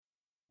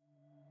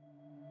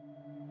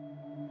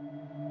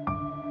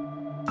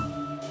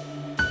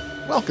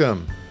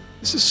Welcome.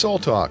 This is Soul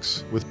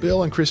Talks with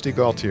Bill and Christy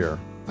Gaultier.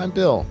 I'm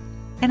Bill.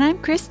 And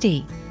I'm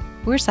Christy.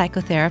 We're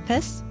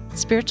psychotherapists,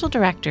 spiritual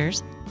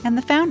directors, and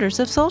the founders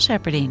of Soul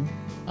Shepherding.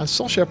 On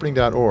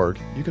soulshepherding.org,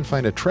 you can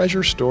find a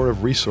treasure store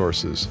of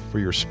resources for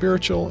your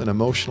spiritual and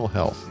emotional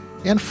health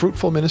and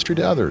fruitful ministry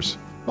to others.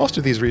 Most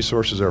of these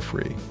resources are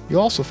free.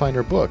 You'll also find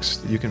our books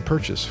that you can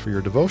purchase for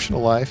your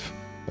devotional life,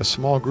 a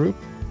small group,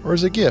 or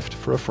as a gift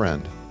for a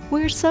friend.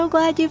 We're so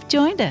glad you've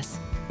joined us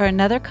for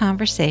another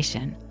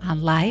conversation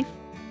on life,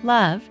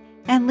 love,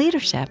 and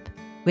leadership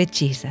with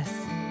Jesus.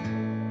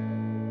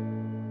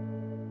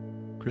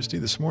 Christy,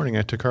 this morning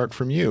I took heart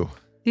from you.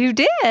 You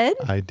did?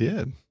 I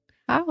did.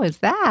 How was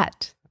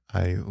that?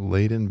 I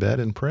laid in bed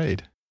and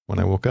prayed when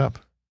I woke up.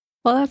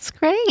 Well, that's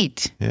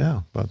great.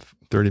 Yeah, about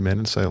 30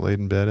 minutes I laid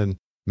in bed and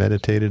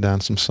meditated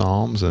on some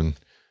Psalms and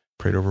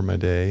prayed over my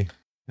day.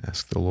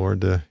 Asked the Lord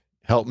to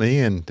help me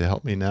and to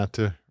help me not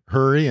to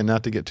hurry and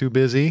not to get too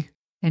busy.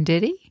 And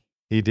did he?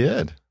 He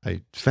did. I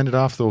fended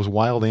off those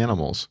wild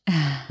animals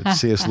that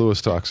C.S.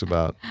 Lewis talks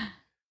about.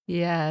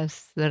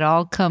 Yes, that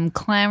all come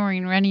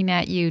clamoring, running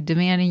at you,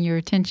 demanding your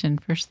attention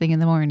first thing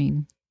in the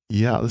morning.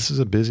 Yeah, this is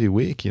a busy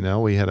week. You know,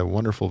 we had a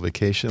wonderful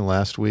vacation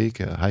last week,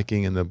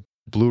 hiking in the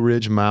Blue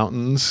Ridge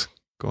Mountains,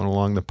 going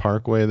along the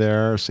parkway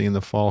there, seeing the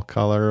fall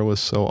color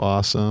was so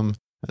awesome.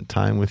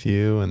 Time with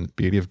you and the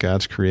beauty of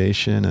God's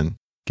creation and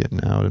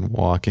getting out and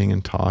walking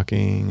and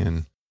talking,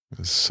 and it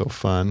was so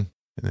fun.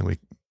 And then we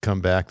come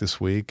back this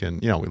week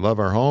and, you know, we love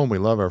our home, we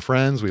love our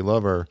friends, we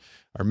love our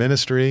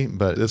ministry,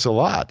 but it's a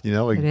lot, you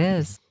know. It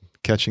is.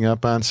 Catching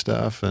up on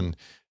stuff. And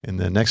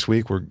then next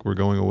week we're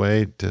going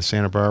away to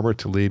Santa Barbara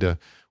to lead a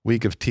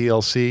week of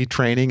TLC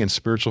training and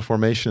spiritual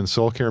formation and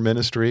soul care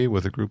ministry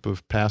with a group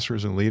of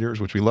pastors and leaders,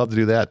 which we love to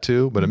do that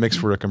too, but it makes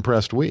for a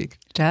compressed week.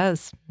 It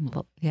does.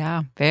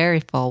 Yeah, very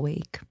full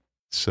week.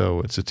 So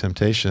it's a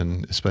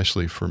temptation,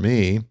 especially for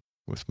me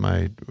with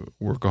my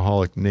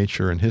workaholic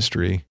nature and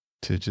history,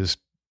 to just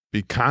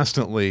be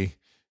constantly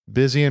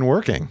busy and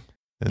working.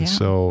 And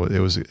so it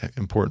was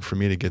important for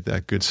me to get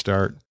that good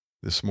start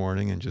this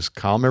morning and just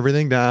calm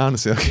everything down and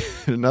say,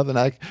 okay, nothing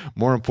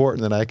more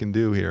important that I can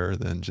do here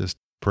than just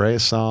pray a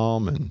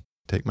psalm and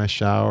take my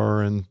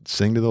shower and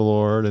sing to the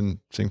Lord and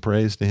sing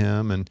praise to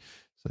Him. And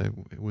so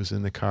I was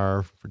in the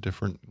car for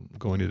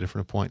going to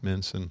different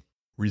appointments and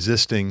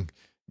resisting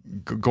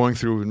going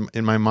through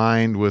in my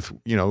mind with,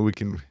 you know, we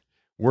can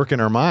work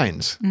in our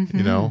minds,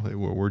 you know,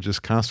 we're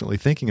just constantly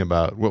thinking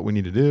about what we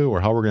need to do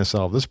or how we're going to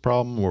solve this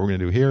problem, what we're going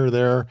to do here or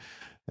there.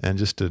 And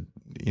just to,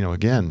 you know,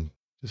 again,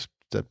 just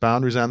set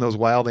boundaries on those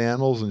wild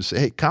animals and just say,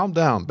 hey, calm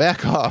down,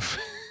 back off.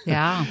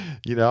 Yeah.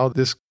 You know,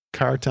 this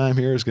car time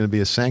here is going to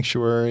be a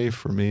sanctuary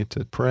for me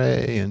to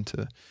pray and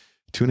to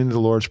tune into the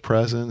Lord's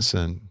presence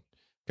and,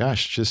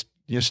 gosh, just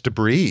to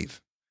breathe,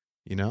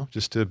 you know,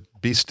 just to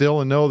be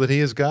still and know that He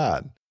is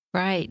God.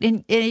 Right.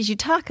 And as you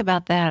talk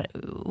about that,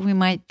 we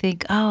might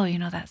think, oh, you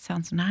know, that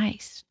sounds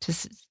nice to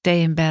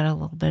stay in bed a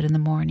little bit in the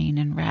morning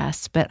and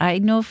rest. But I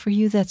know for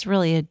you, that's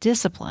really a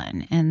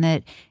discipline and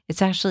that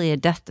it's actually a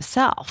death to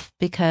self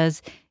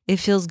because it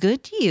feels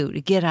good to you to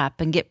get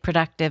up and get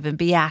productive and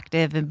be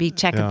active and be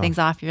checking things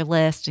off your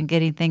list and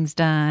getting things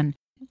done.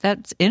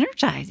 That's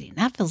energizing.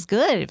 That feels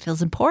good. It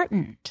feels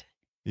important.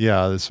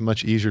 Yeah, it's a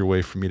much easier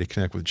way for me to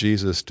connect with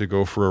Jesus, to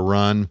go for a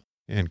run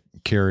and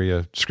carry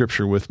a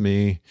scripture with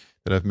me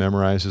that I've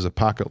memorized as a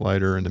pocket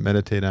lighter and to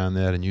meditate on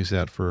that and use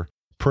that for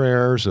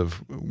prayers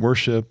of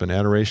worship and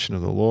adoration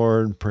of the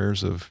Lord,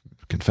 prayers of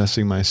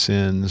confessing my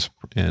sins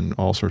and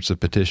all sorts of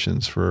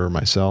petitions for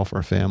myself,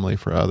 our family,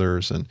 for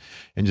others, and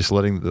just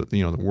letting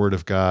the Word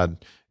of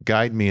God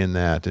guide me in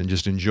that and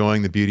just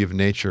enjoying the beauty of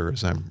nature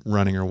as I'm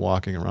running or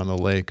walking around the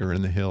lake or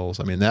in the hills.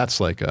 I mean, that's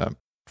like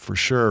for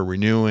sure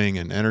renewing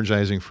and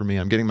energizing for me.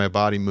 I'm getting my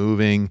body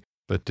moving,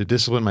 but to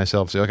discipline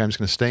myself, say, okay, I'm just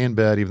going to stay in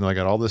bed even though I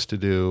got all this to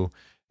do.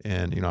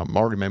 And, you know,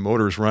 my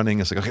motor's running.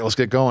 It's like, okay, let's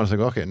get going. It's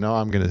like, okay, no,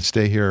 I'm going to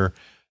stay here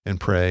and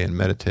pray and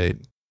meditate.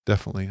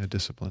 Definitely a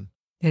discipline.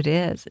 It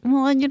is.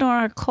 Well, and, you know,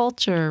 our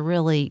culture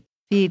really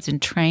feeds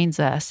and trains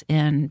us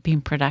in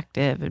being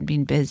productive and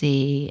being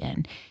busy.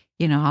 And,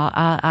 you know,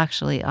 I'll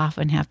actually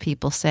often have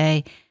people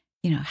say,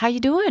 you know, how you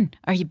doing?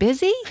 Are you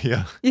busy?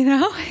 Yeah. You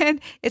know,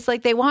 and it's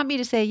like they want me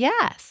to say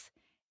yes.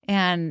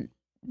 And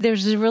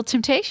there's a real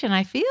temptation,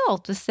 I feel,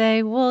 to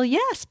say, well,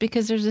 yes,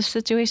 because there's a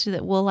situation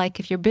that, well, like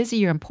if you're busy,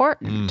 you're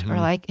important, or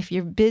like if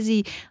you're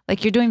busy,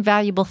 like you're doing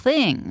valuable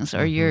things,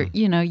 or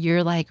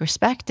you're like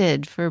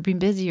respected for being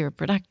busy or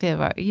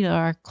productive. Or, you know,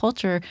 our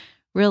culture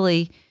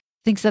really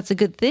thinks that's a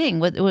good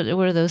thing. What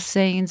are those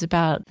sayings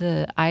about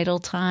the idle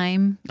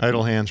time?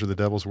 Idle hands are the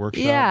devil's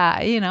workshop.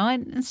 Yeah, you know,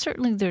 and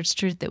certainly there's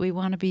truth that we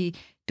want to be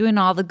doing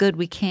all the good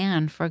we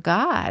can for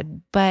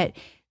God, but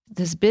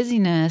this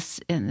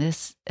busyness and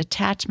this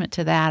attachment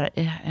to that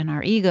and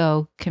our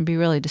ego can be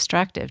really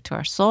destructive to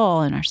our soul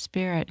and our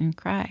spirit in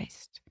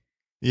Christ.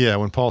 Yeah,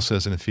 when Paul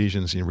says in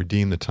Ephesians,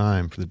 redeem the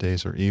time for the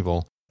days are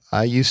evil.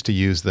 I used to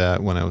use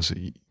that when I was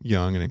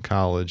young and in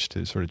college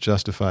to sort of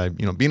justify,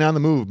 being on the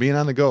move, being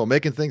on the go,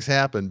 making things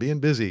happen, being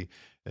busy.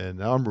 And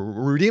now I'm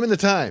redeeming the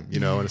time,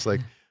 and it's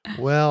like,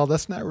 Well,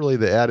 that's not really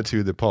the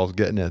attitude that Paul's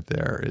getting at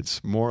there.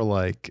 It's more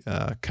like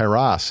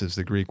kairos is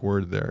the Greek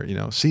word there.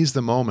 Seize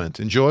the moment,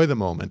 enjoy the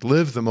moment,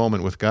 live the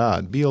moment with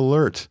God, be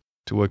alert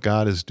to what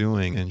God is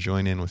doing and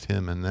join in with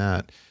him in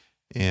that.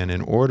 And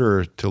in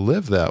order to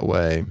live that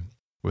way,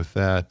 with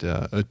that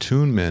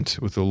attunement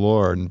with the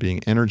Lord and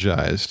being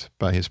energized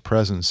by his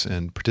presence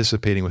and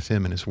participating with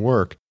him in his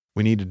work,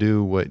 we need to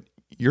do what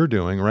you're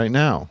doing right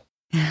now.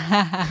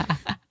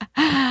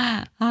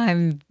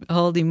 I'm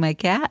holding my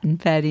cat and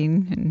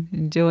petting and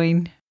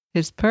enjoying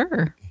his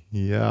purr.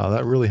 Yeah,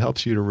 that really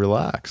helps you to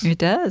relax. It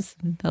does.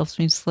 It helps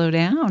me slow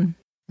down.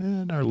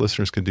 And our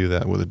listeners can do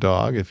that with a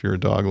dog if you're a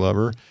dog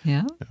lover.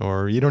 Yeah.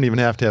 Or you don't even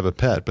have to have a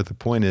pet, but the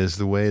point is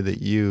the way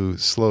that you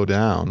slow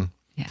down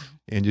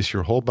and just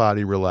your whole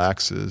body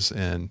relaxes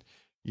and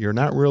you're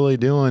not really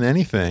doing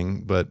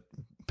anything but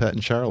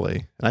petting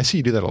Charlie. And I see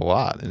you do that a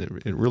lot, and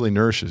it really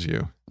nourishes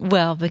you.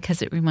 Well,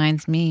 because it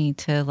reminds me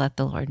to let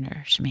the Lord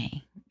nourish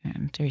me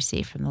and to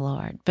receive from the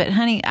Lord. But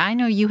honey, I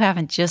know you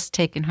haven't just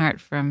taken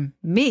heart from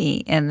me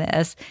in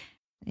this.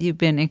 You've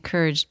been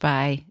encouraged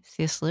by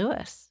C.S.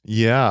 Lewis.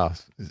 Yeah.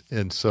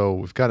 And so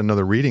we've got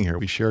another reading here.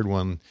 We shared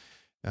one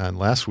on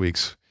last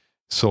week's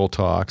Soul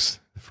Talks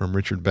from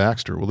Richard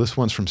Baxter. Well, this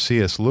one's from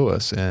C.S.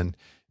 Lewis, and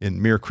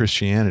in Mere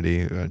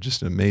Christianity,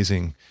 just an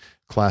amazing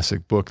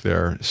classic book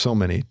there. So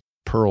many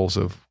pearls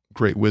of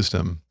great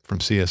wisdom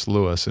from C.S.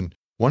 Lewis. And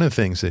one of the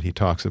things that he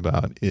talks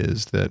about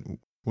is that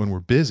when we're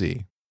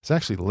busy, it's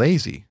actually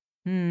lazy.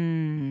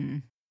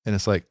 And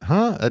it's like,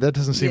 that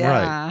doesn't seem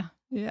right.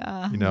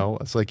 Yeah.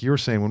 It's like you were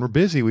saying, when we're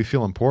busy, we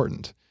feel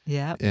important.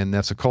 Yeah. And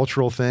that's a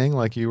cultural thing,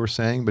 like you were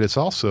saying, but it's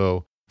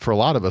also, for a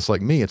lot of us,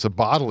 like me, it's a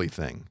bodily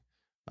thing.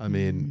 I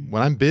mean,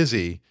 when I'm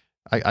busy,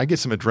 I get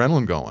some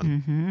adrenaline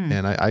going,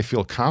 and I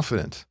feel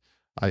confident.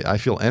 I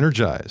feel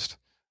energized.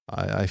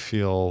 I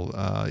feel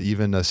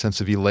even a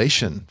sense of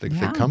elation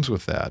that comes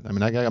with that. I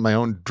mean, I got my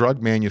own drug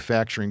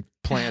manufacturing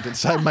plant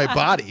inside my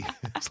body.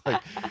 It's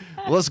like,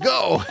 let's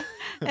go.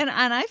 And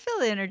I feel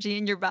the energy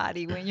in your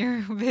body when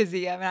you're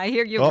busy. I mean, I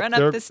hear you run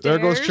up the stairs. There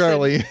goes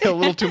Charlie. A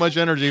little too much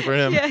energy for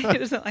him. Yeah, he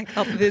doesn't like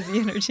all the busy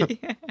energy.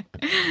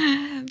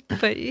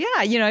 But yeah,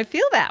 I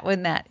feel that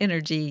when that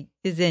energy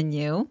is in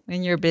you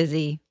and you're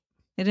busy,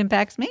 it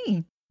impacts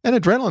me. And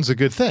adrenaline's a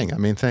good thing. I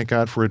mean, thank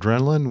God for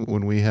adrenaline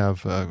when we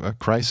have a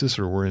crisis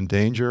or we're in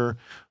danger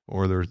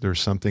or there's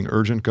something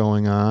urgent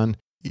going on,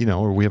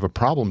 or we have a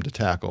problem to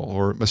tackle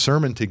or a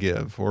sermon to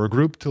give or a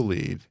group to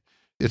lead.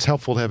 It's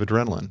helpful to have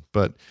adrenaline.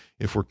 But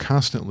if we're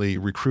constantly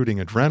recruiting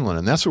adrenaline,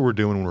 and that's what we're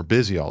doing when we're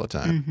busy all the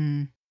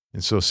time.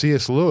 And so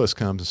C.S. Lewis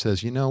comes and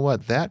says, you know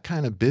what, that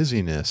kind of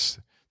busyness,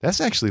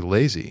 that's actually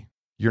lazy.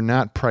 You're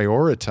not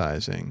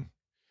prioritizing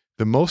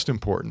the most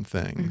important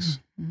things.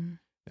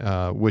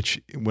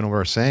 Which one of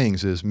our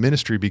sayings is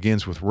ministry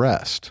begins with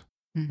rest,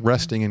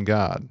 resting in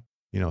God.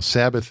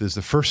 Sabbath is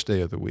the first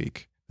day of the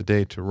week, the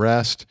day to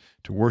rest,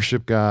 to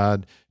worship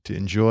God, to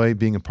enjoy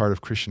being a part of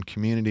Christian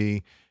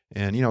community.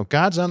 And,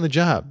 God's on the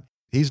job.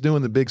 He's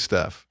doing the big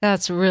stuff.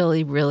 That's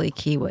really, really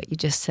key what you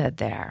just said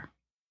there.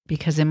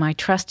 Because am I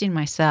trusting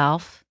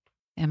myself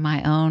and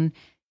my own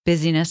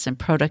busyness and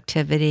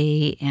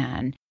productivity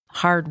and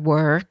hard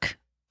work,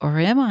 or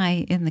am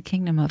I in the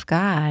kingdom of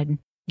God,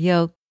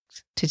 yoked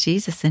to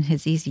Jesus and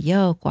his easy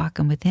yoke,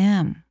 walking with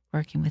him,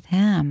 working with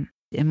him?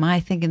 Am I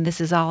thinking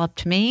this is all up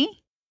to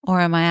me?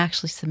 Or am I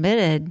actually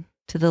submitted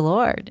to the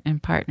Lord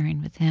and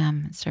partnering with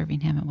him and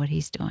serving him in what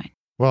he's doing?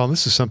 Well,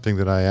 this is something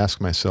that I ask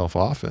myself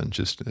often,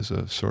 just as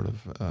a sort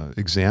of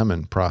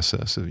examine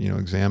process of,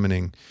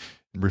 examining,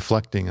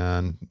 reflecting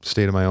on the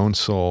state of my own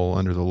soul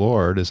under the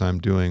Lord as I'm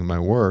doing my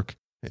work.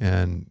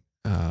 And,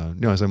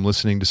 as I'm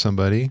listening to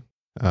somebody,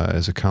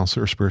 as a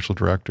counselor, spiritual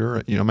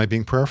director, am I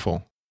being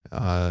prayerful?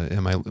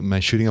 Am I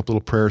shooting up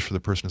little prayers for the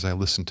person as I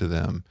listen to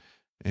them?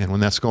 And when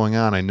that's going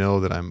on, I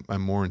know that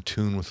I'm more in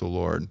tune with the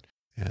Lord,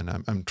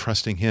 and I'm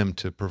trusting him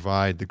to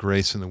provide the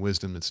grace and the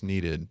wisdom that's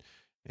needed.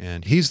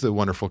 And he's the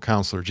wonderful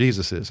counselor,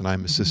 Jesus is, and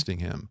I'm assisting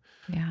him.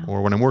 Yeah.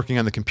 Or when I'm working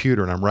on the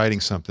computer and I'm writing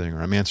something, or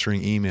I'm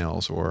answering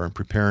emails, or I'm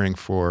preparing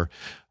for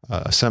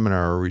a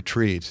seminar or a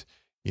retreat,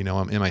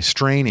 am I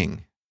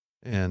straining?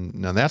 And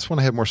now that's when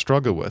I have more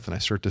struggle with, and I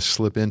start to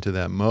slip into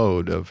that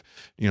mode of,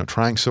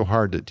 trying so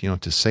hard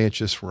to say it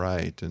just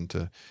right and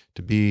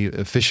to be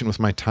efficient with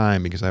my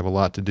time because I have a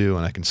lot to do,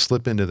 and I can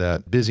slip into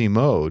that busy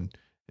mode,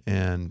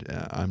 and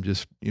I'm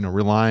just,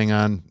 relying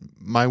on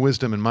my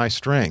wisdom and my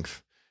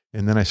strength,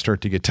 and then I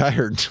start to get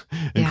tired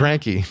and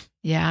cranky.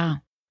 Yeah.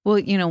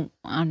 Well,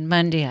 on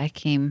Monday I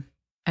came,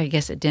 I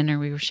guess at dinner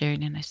we were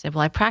sharing, and I said,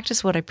 well, I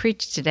practiced what I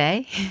preached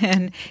today.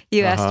 And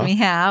you asked me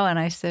how, and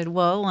I said,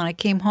 well, when I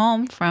came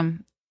home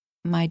from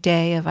my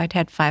day I'd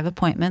had 5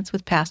 appointments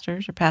with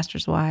pastors or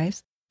pastors'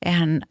 wives,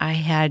 and I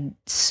had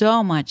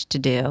so much to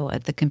do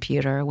at the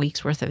computer, a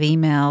week's worth of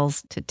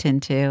emails to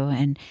tend to,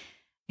 and,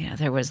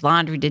 there was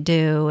laundry to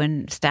do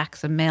and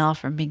stacks of mail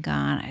from being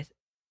gone.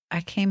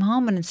 I came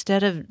home, and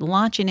instead of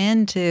launching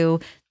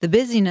into the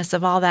busyness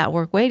of all that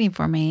work waiting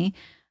for me,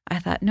 I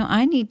thought, no,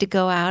 I need to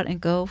go out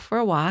and go for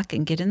a walk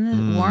and get in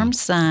the warm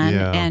sun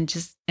and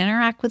just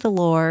interact with the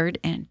Lord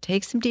and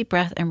take some deep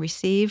breath and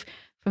receive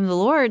from the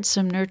Lord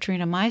some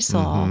nurturing of my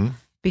soul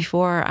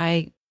before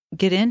I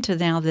get into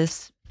now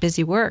this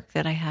busy work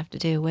that I have to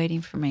do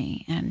waiting for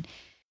me. And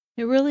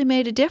it really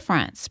made a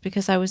difference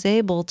because I was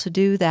able to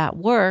do that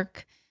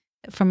work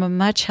from a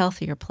much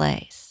healthier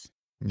place.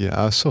 Yeah,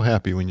 I was so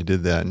happy when you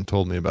did that and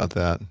told me about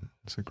that.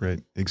 It's a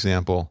great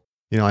example.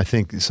 I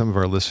think some of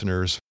our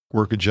listeners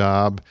work a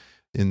job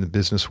in the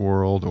business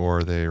world,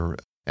 or they're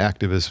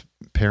active as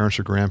parents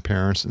or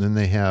grandparents, and then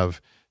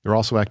they're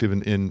also active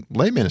in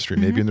lay ministry,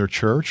 maybe in their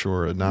church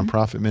or a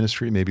nonprofit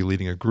ministry, maybe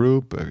leading a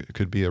group. It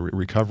could be a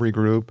recovery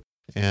group,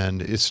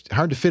 and it's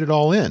hard to fit it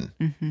all in.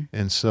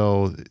 And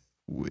so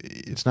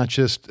it's not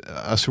just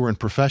us who are in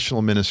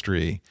professional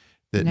ministry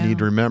that need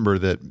to remember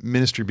that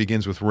ministry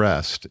begins with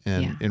rest.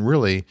 And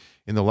really,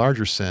 in the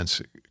larger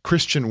sense,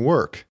 Christian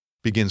work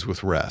begins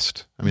with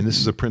rest. I mean, this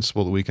is a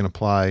principle that we can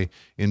apply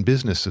in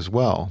business as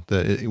well,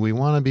 that we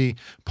want to be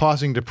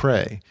pausing to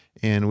pray,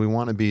 and we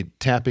want to be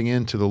tapping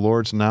into the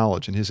Lord's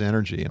knowledge and His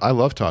energy. I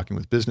love talking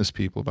with business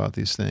people about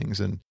these things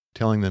and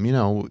telling them,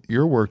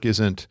 your work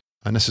isn't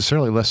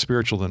necessarily less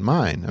spiritual than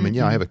mine. I mean,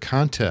 I have a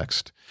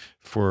context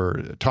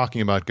for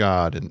talking about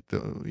God and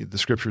the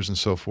scriptures and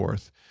so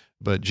forth,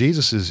 but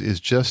Jesus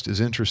is just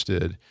as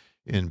interested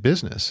in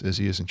business as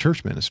He is in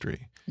church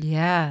ministry.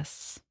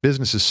 Yes.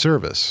 Business is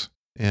service.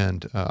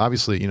 And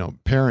obviously,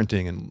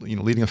 parenting and,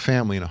 leading a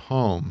family in a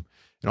home,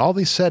 in all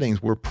these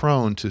settings, we're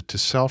prone to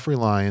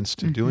self-reliance,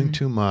 to doing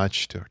too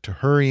much, to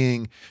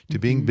hurrying, to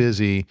being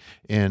busy.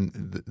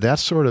 And that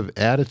sort of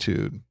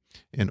attitude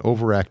and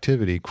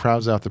overactivity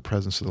crowds out the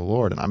presence of the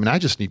Lord. And I mean, I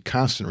just need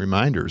constant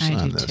reminders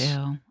on this.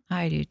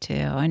 I do too.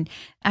 And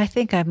I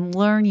think I'm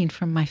learning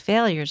from my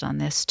failures on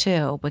this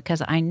too,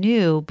 because I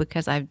knew,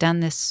 because I've done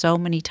this so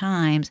many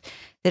times,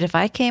 that if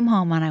I came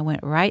home and I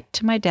went right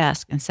to my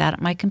desk and sat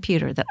at my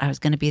computer, that I was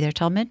going to be there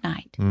till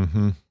midnight.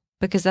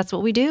 Because that's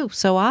what we do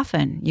so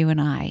often, you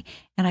and I.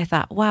 And I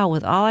thought, wow,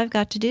 with all I've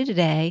got to do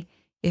today,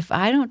 if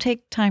I don't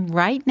take time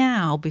right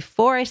now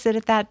before I sit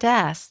at that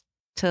desk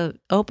to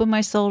open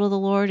my soul to the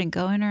Lord and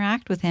go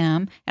interact with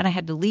Him, and I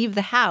had to leave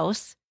the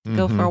house,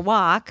 go for a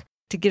walk,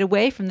 to get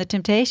away from the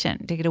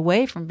temptation, to get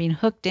away from being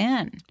hooked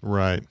in.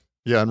 Right.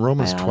 Yeah, in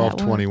Romans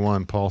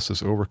 12:21, Paul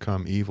says,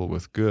 overcome evil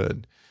with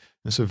good.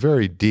 It's a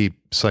very deep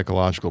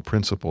psychological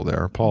principle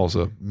there. Paul's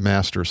a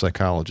master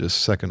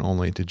psychologist, second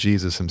only to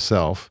Jesus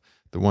Himself,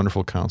 the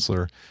wonderful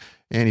counselor.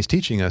 And he's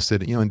teaching us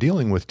that, in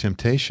dealing with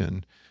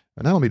temptation,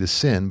 not only to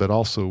sin, but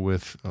also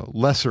with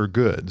lesser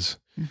goods,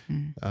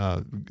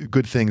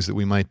 good things that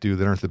we might do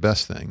that aren't the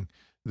best thing.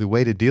 The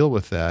way to deal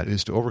with that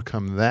is to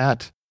overcome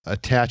that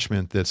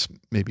attachment that's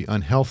maybe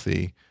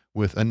unhealthy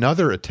with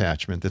another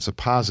attachment that's a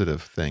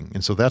positive thing.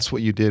 And so that's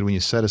what you did when you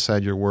set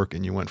aside your work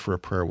and you went for a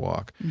prayer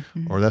walk.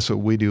 Or that's what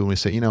we do when we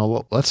say,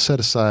 let's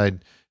set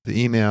aside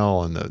the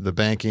email and the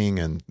banking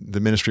and the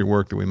ministry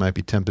work that we might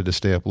be tempted to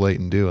stay up late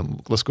and do,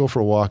 and let's go for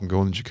a walk and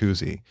go in the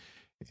jacuzzi,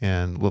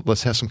 and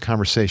let's have some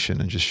conversation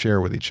and just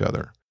share with each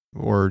other.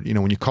 Or,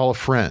 when you call a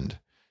friend,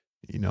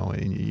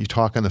 and you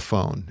talk on the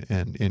phone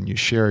and you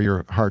share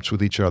your hearts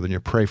with each other and you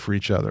pray for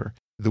each other.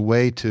 The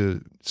way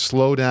to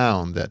slow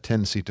down that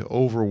tendency to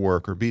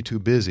overwork or be too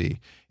busy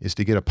is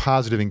to get a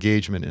positive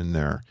engagement in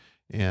there.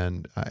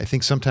 And I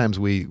think sometimes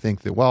we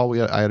think that,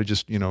 I ought to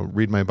just,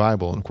 read my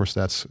Bible. And of course,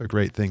 that's a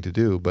great thing to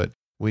do. But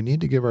we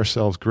need to give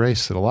ourselves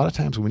grace that a lot of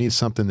times we need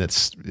something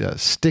that's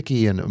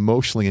sticky and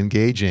emotionally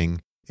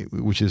engaging,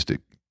 which is to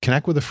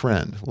connect with a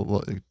friend,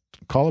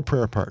 call a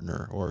prayer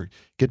partner, or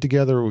get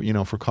together,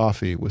 for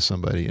coffee with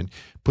somebody and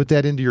put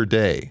that into your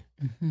day.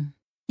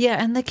 Yeah,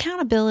 and the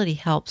accountability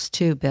helps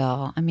too,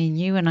 Bill. I mean,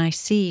 you and I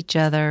see each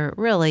other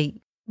really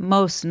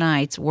most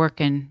nights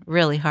working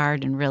really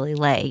hard and really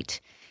late.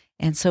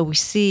 And so we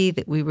see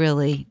that we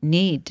really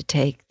need to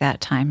take that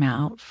time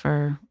out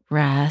for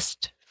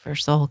rest, for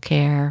soul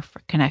care, for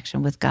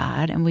connection with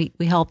God. And we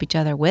help each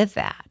other with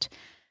that.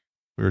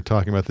 We were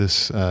talking about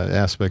this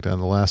aspect on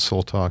the last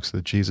Soul Talks,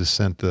 that Jesus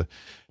sent the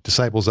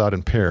disciples out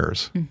in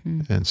pairs.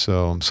 And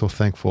so I'm so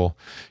thankful,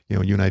 you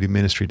and I do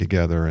ministry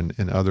together,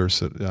 and others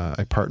that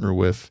I partner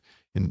with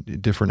in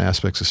different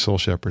aspects of soul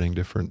shepherding,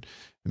 different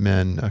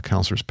men,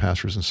 counselors,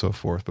 pastors, and so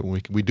forth. But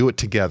when we do it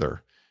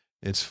together,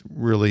 it's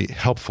really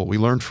helpful. We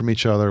learn from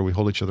each other. We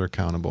hold each other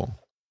accountable.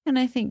 And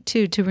I think,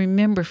 too, to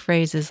remember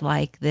phrases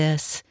like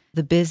this,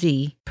 the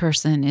busy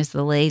person is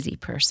the lazy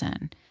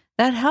person,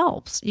 that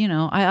helps.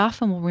 I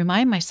often will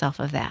remind myself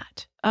of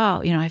that.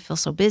 Oh, I feel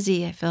so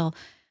busy. I feel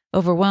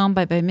overwhelmed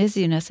by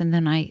busyness. And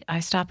then I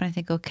stop and I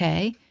think,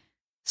 okay,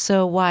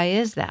 so why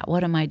is that?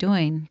 What am I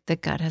doing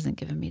that God hasn't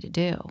given me to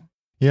do?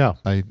 Yeah.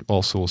 I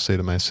also will say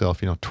to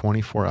myself,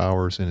 24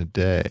 hours in a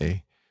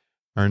day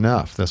are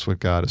enough. That's what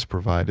God has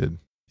provided.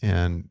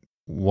 And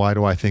why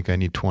do I think I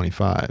need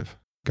 25?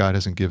 God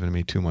hasn't given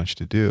me too much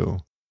to do,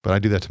 but I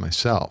do that to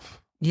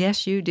myself.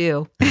 Yes, you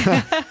do.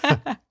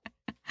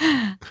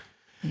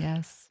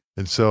 Yes.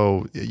 And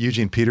so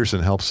Eugene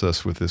Peterson helps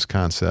us with this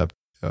concept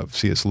of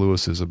C.S.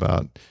 Lewis's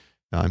about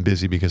I'm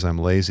busy because I'm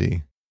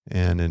lazy.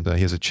 And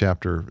he has a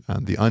chapter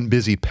on the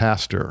unbusy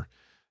pastor.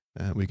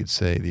 We could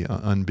say the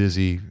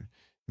unbusy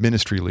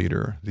ministry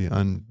leader, the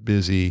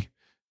unbusy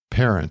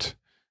parent,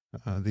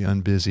 the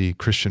unbusy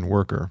Christian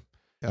worker.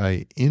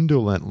 I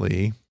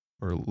indolently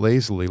or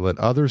lazily let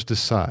others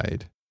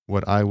decide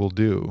what I will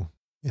do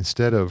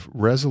instead of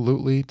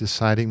resolutely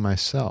deciding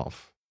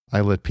myself.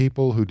 I let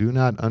people who do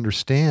not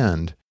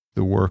understand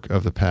the work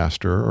of the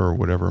pastor or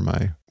whatever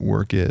my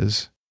work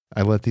is,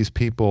 I let these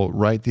people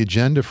write the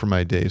agenda for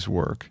my day's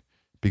work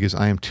because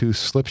I am too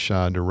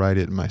slipshod to write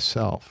it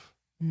myself.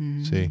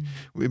 See,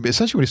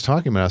 essentially what he's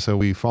talking about is how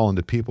we fall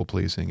into people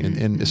pleasing,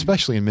 and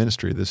especially in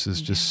ministry, this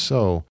is just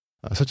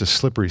such a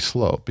slippery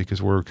slope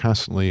because we're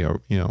constantly,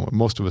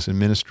 most of us in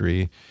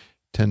ministry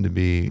tend to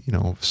be,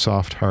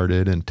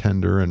 soft-hearted and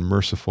tender and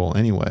merciful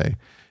anyway,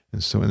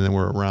 and then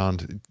we're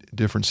around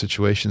different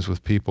situations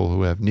with people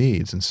who have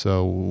needs, and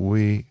so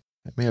we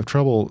may have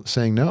trouble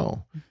saying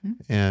no,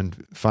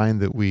 and find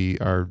that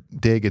our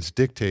day gets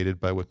dictated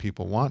by what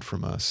people want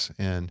from us,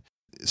 and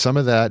some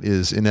of that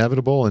is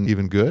inevitable and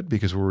even good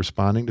because we're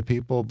responding to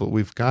people, but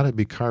we've got to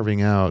be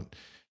carving out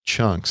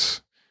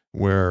chunks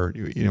where,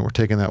 we're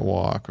taking that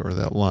walk or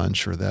that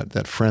lunch or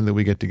that friend that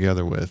we get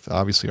together with,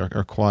 obviously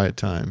our quiet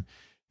time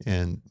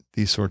and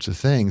these sorts of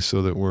things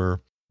so that we're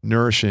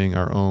nourishing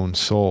our own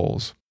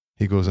souls.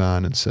 He goes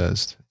on and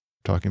says,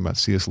 talking about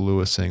C.S.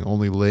 Lewis saying,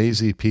 only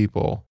lazy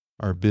people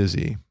are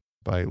busy.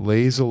 By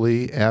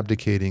lazily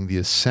abdicating the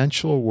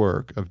essential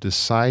work of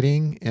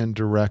deciding and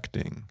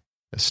directing,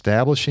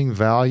 establishing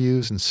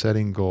values and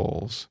setting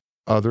goals,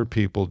 other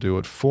people do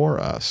it for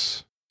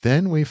us.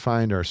 Then we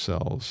find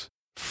ourselves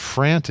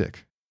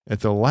frantic at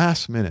the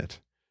last minute,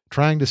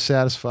 trying to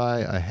satisfy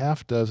a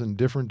half dozen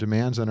different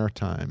demands on our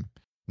time,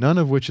 none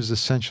of which is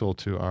essential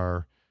to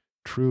our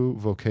true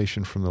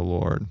vocation from the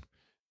Lord.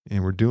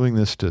 And we're doing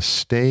this to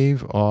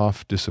stave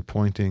off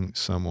disappointing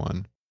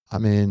someone. I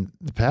mean,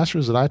 the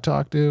pastors that I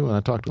talk to, and I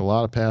talk to a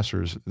lot of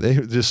pastors, they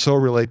just so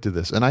relate to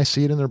this. And I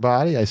see it in their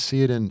body. I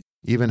see it in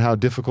even how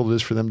difficult it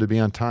is for them to be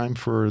on time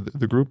for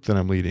the group that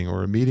I'm leading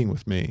or a meeting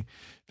with me.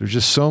 There's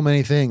just so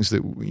many things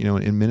that,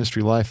 in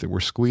ministry life that we're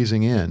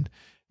squeezing in,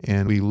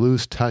 and we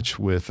lose touch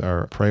with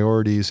our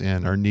priorities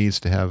and our needs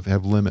to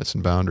have limits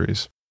and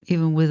boundaries.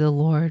 Even with the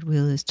Lord, we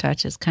lose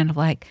touch. It's kind of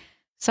like,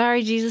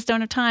 sorry, Jesus,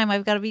 don't have time.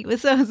 I've got to meet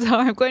with so-and-so.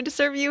 I'm going to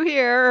serve you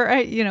here.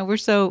 Right?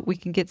 We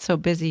can get so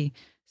busy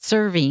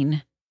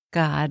serving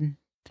God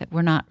that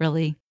we're not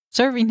really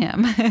serving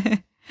him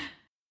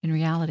in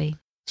reality.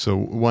 So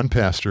one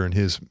pastor in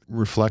his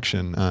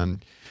reflection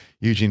on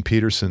Eugene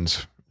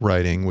Peterson's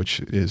writing, which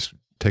is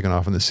taken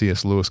off in the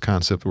C.S. Lewis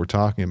concept that we're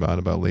talking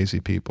about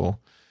lazy people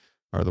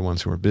are the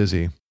ones who are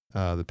busy,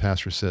 the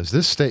pastor says,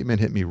 this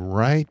statement hit me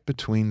right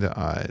between the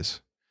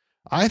eyes.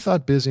 I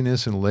thought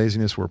busyness and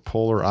laziness were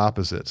polar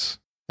opposites.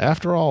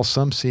 After all,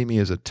 some see me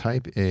as a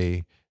type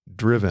A,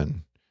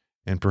 driven,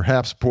 and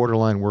perhaps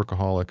borderline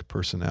workaholic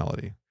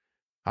personality.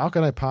 How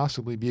could I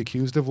possibly be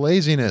accused of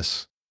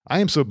laziness? I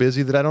am so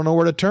busy that I don't know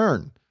where to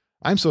turn.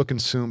 I'm so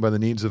consumed by the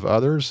needs of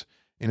others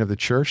and of the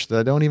church that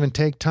I don't even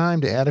take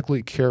time to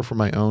adequately care for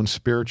my own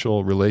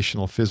spiritual,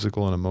 relational,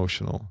 physical, and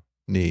emotional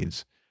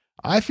needs.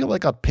 I feel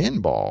like a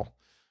pinball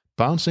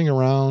bouncing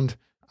around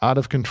out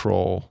of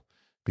control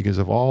because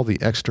of all the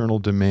external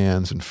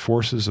demands and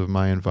forces of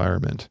my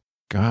environment.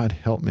 God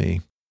help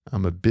me.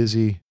 I'm a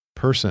busy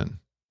person.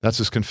 That's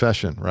his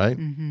confession, right?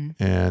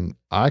 And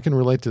I can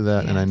relate to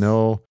that, and I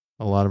know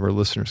a lot of our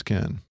listeners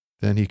can.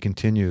 Then he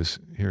continues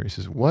here. He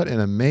says, what an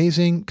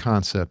amazing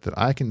concept that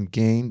I can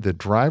gain the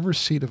driver's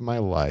seat of my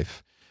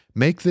life,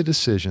 make the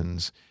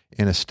decisions,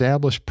 and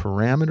establish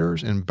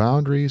parameters and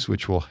boundaries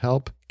which will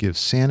help give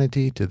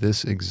sanity to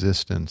this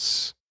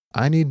existence.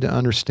 I need to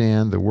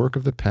understand the work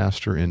of the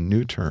pastor in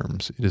new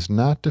terms. It is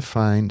not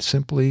defined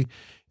simply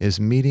as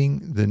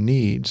meeting the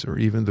needs or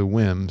even the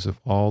whims of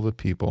all the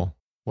people.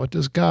 What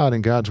does God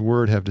and God's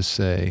Word have to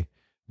say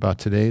about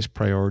today's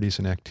priorities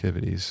and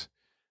activities?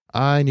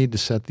 I need to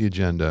set the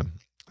agenda.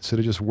 Instead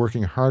of just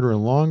working harder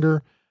and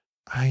longer,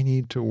 I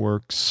need to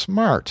work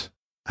smart.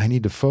 I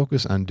need to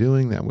focus on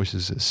doing that which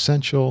is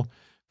essential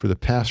for the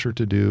pastor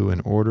to do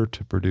in order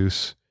to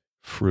produce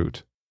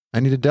fruit.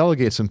 I need to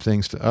delegate some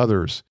things to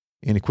others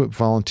and equip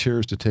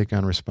volunteers to take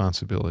on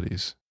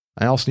responsibilities.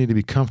 I also need to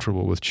be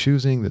comfortable with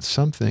choosing that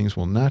some things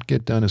will not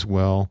get done as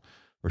well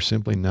or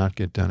simply not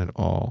get done at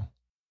all.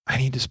 I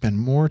need to spend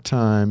more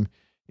time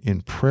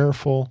in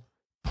prayerful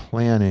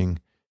planning,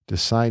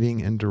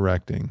 deciding and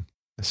directing,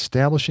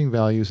 establishing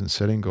values and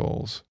setting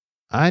goals.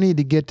 I need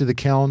to get to the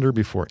calendar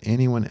before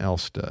anyone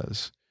else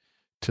does,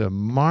 to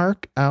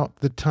mark out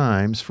the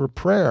times for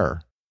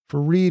prayer,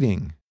 for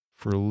reading,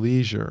 for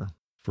leisure,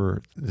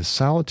 for the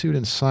solitude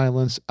and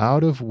silence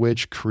out of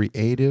which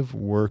creative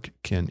work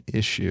can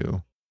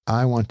issue.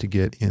 I want to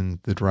get in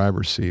the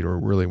driver's seat, or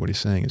really what he's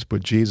saying is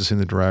put Jesus in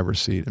the driver's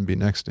seat and be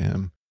next to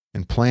him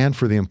and plan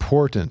for the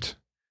important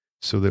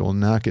so they will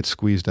not get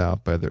squeezed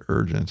out by the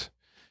urgent.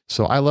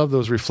 So I love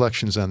those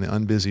reflections on the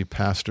unbusy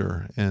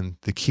pastor. And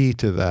the key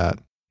to that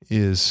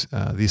is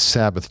these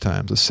Sabbath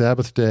times, the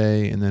Sabbath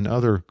day, and then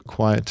other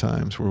quiet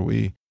times where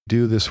we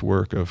do this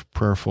work of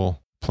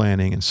prayerful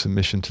planning and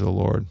submission to the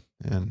Lord.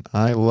 And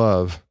I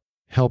love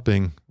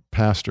helping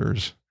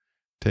pastors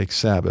take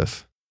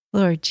Sabbath.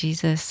 Lord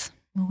Jesus,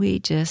 we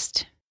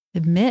just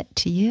admit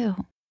to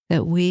you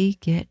that we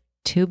get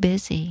too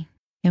busy,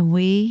 and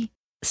we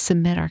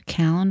submit our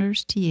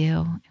calendars to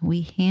you, and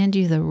we hand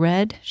you the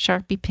red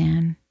Sharpie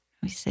pen.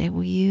 We say,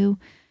 will you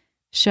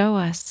show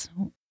us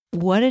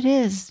what it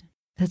is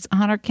that's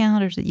on our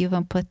calendars that you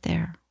haven't put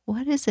there?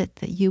 What is it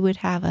that you would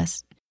have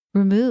us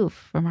remove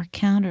from our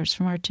calendars,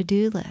 from our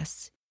to-do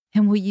lists?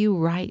 And will you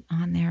write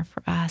on there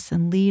for us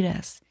and lead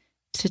us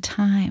to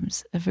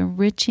times of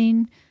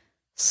enriching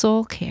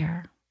soul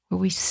care where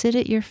we sit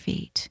at your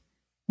feet,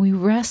 we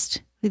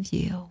rest with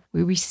you,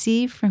 we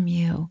receive from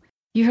you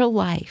your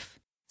life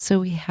so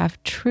we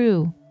have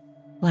true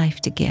life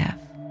to give.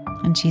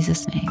 In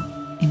Jesus' name,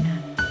 amen.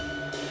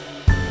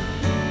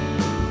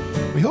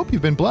 We hope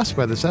you've been blessed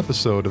by this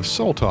episode of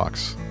Soul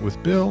Talks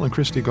with Bill and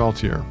Christy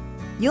Gaultier.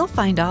 You'll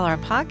find all our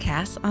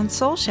podcasts on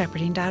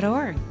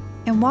soulshepherding.org.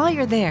 And while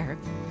you're there,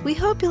 we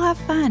hope you'll have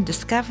fun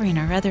discovering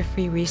our other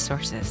free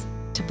resources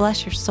to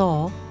bless your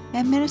soul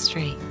and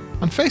ministry.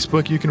 On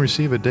Facebook, you can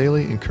receive a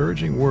daily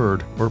encouraging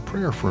word or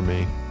prayer from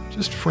me.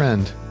 Just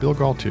friend Bill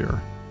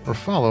Gaultier or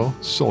follow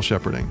Soul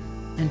Shepherding.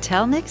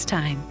 Until next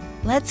time,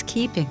 let's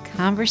keep in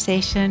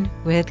conversation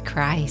with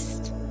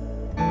Christ.